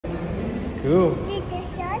Cool.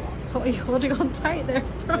 What are you holding on tight there?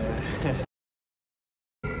 Yeah.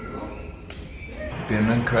 Been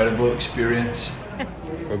an incredible experience.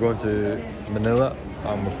 We're going to Manila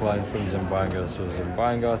and we're flying from Zamboanga, so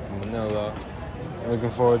Zamboanga to Manila. I'm looking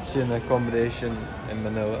forward to seeing the accommodation in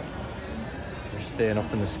Manila. We're staying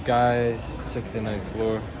up in the skies, 69th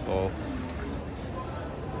floor. Oh,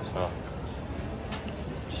 so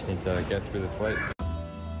just need to get through the flight.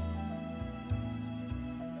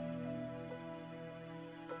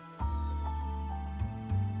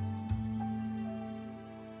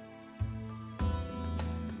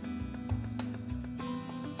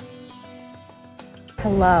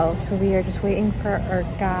 Hello, so we are just waiting for our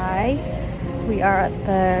guy. We are at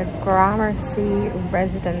the Gramercy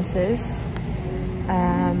Residences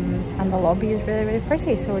and the lobby is really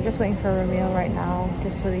pretty, so we're just waiting for Ramil right now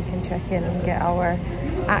just so we can check in and get our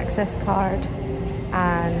access card.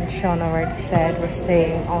 And Sean already said we're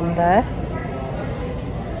staying on the...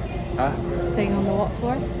 Staying on the what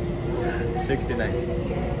floor?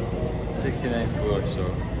 69th floor,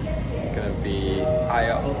 so it's gonna be high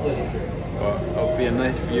up. But it'll be a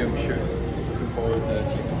nice view, I'm sure. Looking forward to it.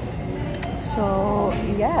 So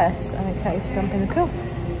yes, I'm excited to jump in the pool.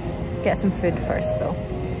 Get some food first though.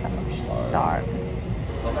 So I'll start.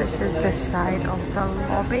 This is the side of the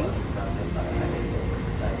lobby.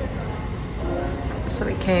 So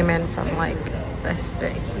we came in from like this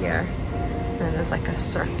bit here. And then there's like a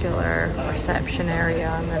circular reception area,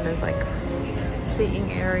 and then there's like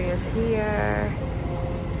seating areas here.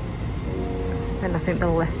 And I think the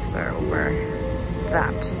lifts are over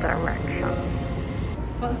that direction.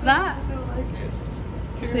 What's that? I don't like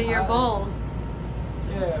it. So your balls?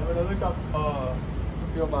 Yeah, when I look up, I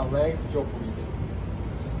feel my legs drop a wee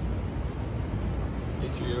bit.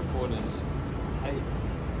 If your earphone is tight.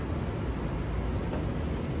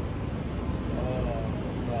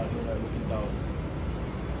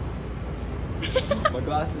 My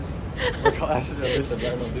glasses. My glasses are this, I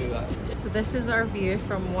better not do that. So this is our view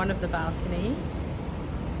from one of the balconies.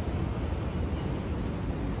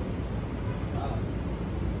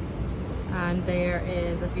 And there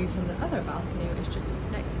is a view from the other balcony, which is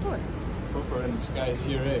just next door. Proper in the skies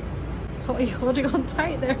here, eh? What are you holding on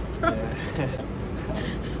tight there? Yeah. Yeah,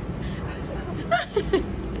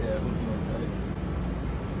 holding on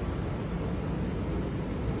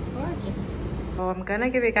tight. Gorgeous. So I'm gonna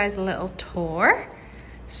give you guys a little tour.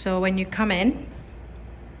 So when you come in,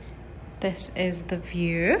 this is the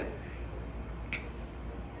view.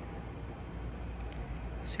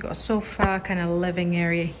 So you've got a sofa, kind of living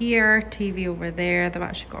area here, TV over there. They've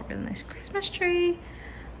actually got a really nice Christmas tree.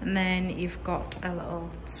 And then you've got a little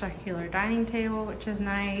circular dining table, which is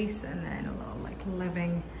nice. And then a little like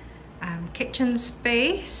living kitchen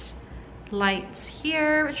space. Lights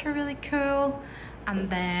here, which are really cool. And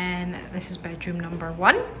then this is bedroom number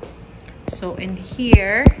 1. So in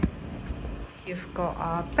here, you've got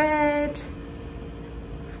a bed,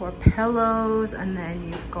 4 pillows, and then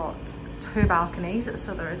you've got 2 balconies.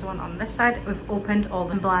 So there is one on this side. We've opened all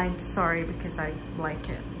the blinds, sorry, because I like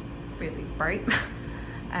it really bright.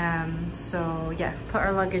 So yeah, put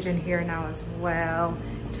our luggage in here now as well.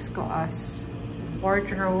 Just got us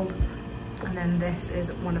wardrobe. And then this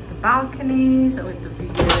is one of the balconies with the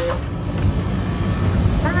view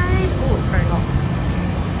side. Oh, very hot.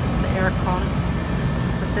 The aircon.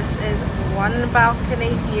 So this is one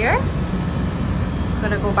balcony here. I'm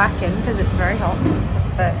gonna go back in because it's very hot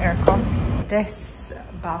with the aircon. This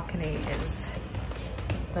balcony is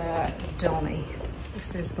the Donny.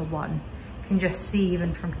 This is the one. You can just see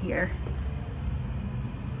even from here.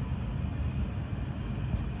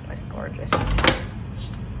 It's gorgeous.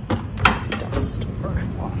 Dust or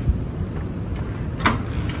what?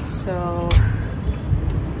 So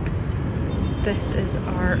this is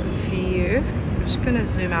our view. I'm just gonna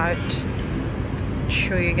zoom out and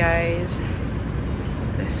show you guys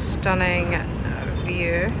this stunning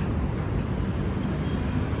view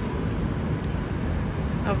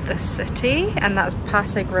of the city, and that's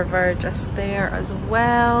Pasig River just there as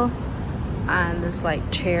well, and there's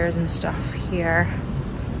like chairs and stuff here.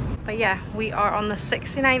 But yeah, we are on the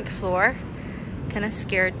 69th floor. Kind of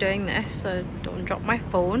scared doing this, so don't drop my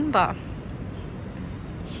phone, but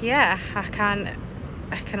yeah, I can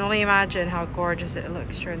only imagine how gorgeous it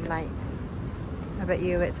looks during the night. I bet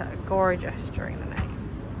you it's gorgeous during the night.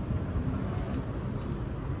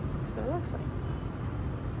 So it looks like.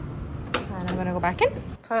 And I'm gonna go back in.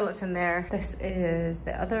 Toilet's in there. This is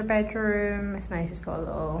the other bedroom. It's nice, it's got a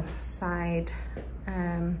little side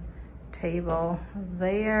table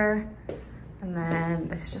there. And then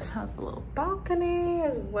this just has a little balcony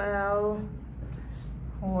as well.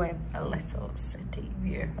 with a little city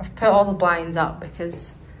view. I've put all the blinds up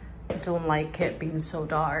because I don't like it being so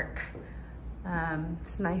dark.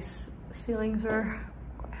 It's nice. The ceilings are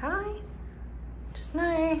quite high, which is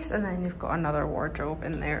nice. And then you've got another wardrobe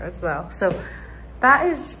in there as well. So that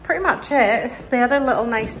is pretty much it. The other little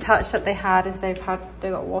nice touch that they had is they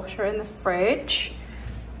got water in the fridge,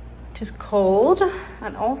 which is cold.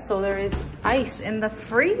 And also there is ice in the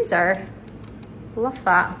freezer. Love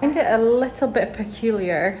that. I find it a little bit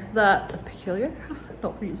peculiar that,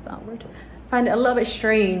 not use that word. I find it a little bit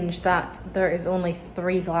strange that there is only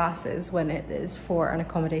 3 glasses when it is for an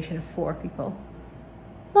accommodation of 4 people.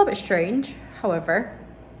 A little bit strange, however,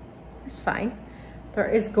 it's fine. There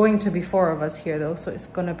is going to be 4 of us here though, so it's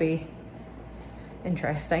gonna be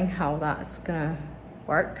interesting how that's gonna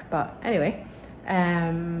work. But anyway,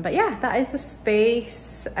 but yeah, that is the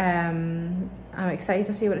space. I'm excited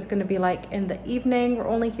to see what it's going to be like in the evening. We're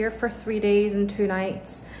only here for 3 days and 2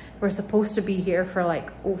 nights. We're supposed to be here for like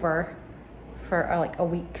a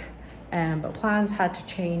week, but plans had to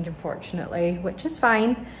change unfortunately, which is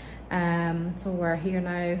fine. So we're here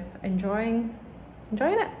now enjoying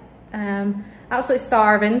it. Absolutely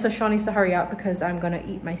starving, so Sean needs to hurry up because I'm gonna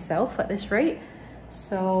eat myself at this rate.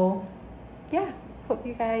 So yeah, hope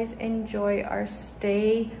you guys enjoy our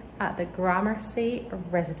stay at the Gramercy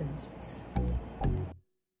Residences.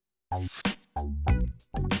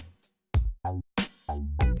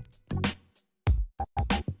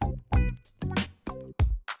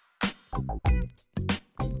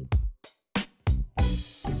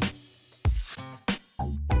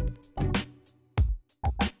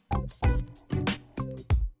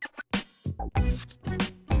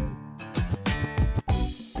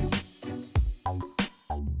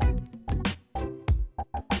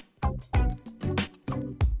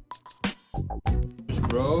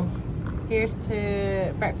 Bro, here's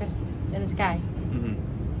to breakfast in the sky.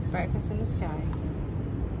 Breakfast in the sky.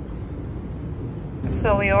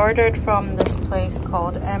 So we ordered from this place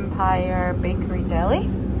called Empire Bakery Deli.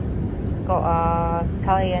 Got a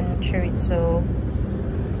Italian chorizo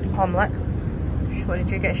omelette. What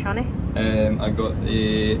did you get, Shawnee? I got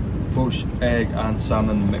a poached egg and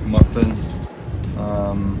salmon McMuffin.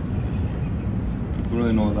 Don't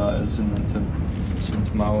really know what that is, and then some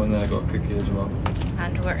tomato, and then I got a cookie as well.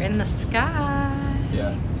 And we're in the sky.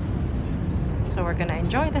 Yeah. So we're gonna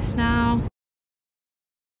enjoy this now.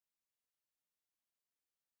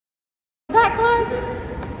 That Clark?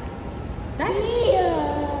 Nice.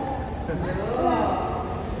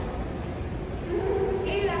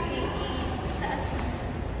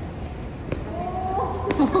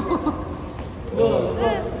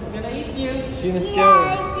 It's gonna eat you. See the scale?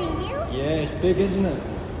 Yeah, it's big, isn't it?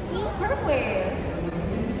 Where?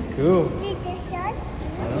 It's cool.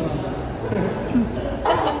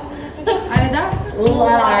 Ano daw?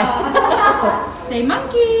 Say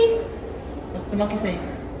monkey. What's the monkey say?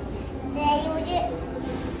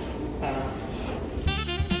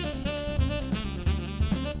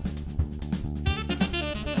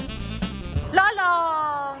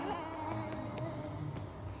 Lolo!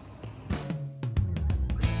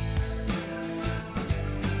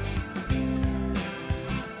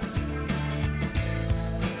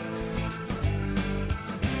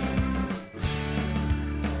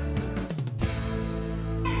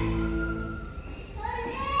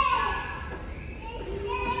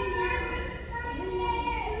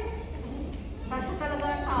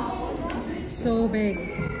 So big.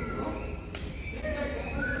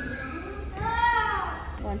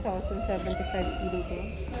 1,075 kg.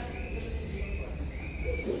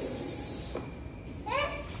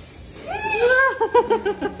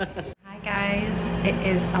 Hi guys, it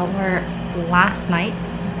is our last night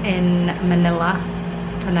in Manila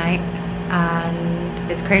tonight,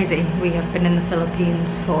 and it's crazy. We have been in the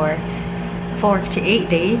Philippines for 48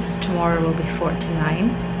 days. Tomorrow will be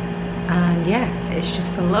 49. And yeah, it's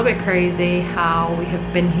just a little bit crazy how we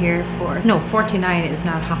have been here for, no, 49 is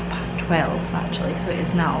now 12:30 actually, so it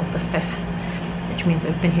is now the 5th, which means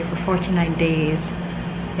I've been here for 49 days.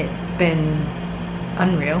 It's been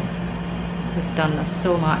unreal. We've done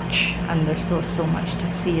so much, and there's still so much to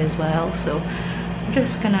see as well. So I'm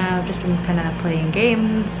just been kind of playing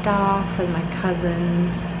games stuff with my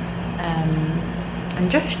cousins,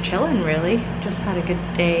 and just chilling really. Just had a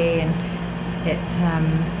good day, and it's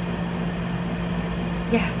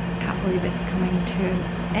yeah, can't believe it's coming to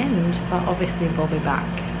an end, but obviously we'll be back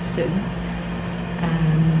soon.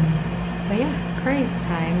 But yeah, crazy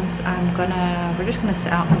times. We're just gonna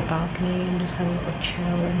sit out on the balcony and just have a little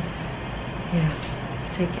chill and yeah,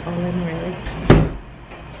 take it all in really.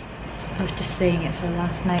 I was just saying it's our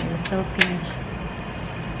last night in the Philippines.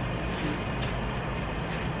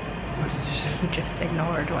 he just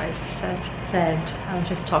ignored what I just said. I was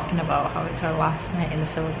just talking about how it's our last night in the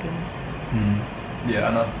Philippines. Yeah,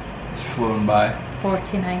 I know. It's flown by.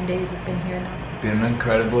 49 days we've been here now. Been an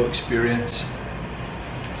incredible experience.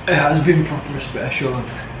 It has been proper special, and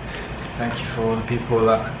thank you for all the people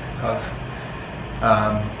that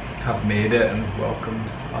have made it and welcomed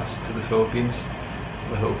us to the Philippines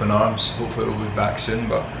with open arms. Hopefully we'll be back soon,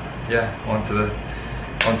 but yeah, on to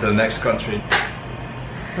the next country.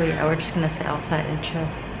 So yeah, we're just gonna sit outside and chill,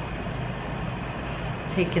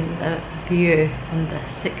 taking the view on the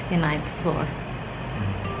 69th floor.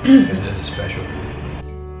 Because it is a special view.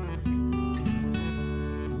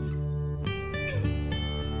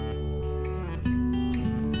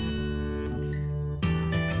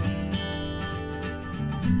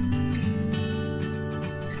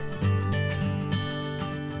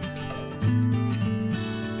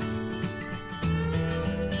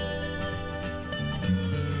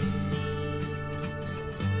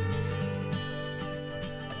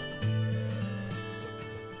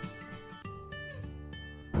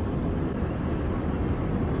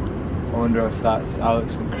 I wonder if that's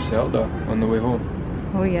Alex and Griselda on the way home.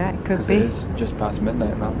 Oh yeah, it could Because be. it is just past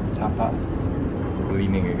midnight now, it's 1:30.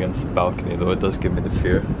 Leaning against the balcony though, it does give me the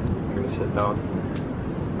fear. I'm gonna sit down.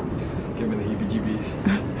 Give me the heebie-jeebies.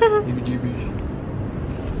 Heebie-jeebies.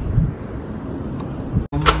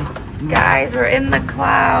 Guys, we're in the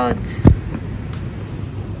clouds.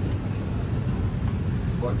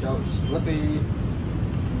 Watch out, slippy.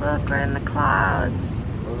 Look, we're in the clouds.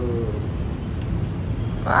 Oh.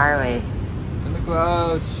 Where are we? In the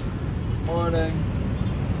clouds. Morning.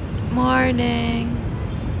 Morning.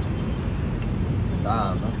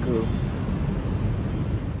 Damn, that's cool.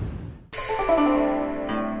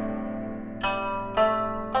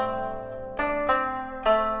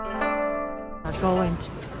 We're going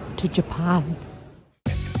to Japan.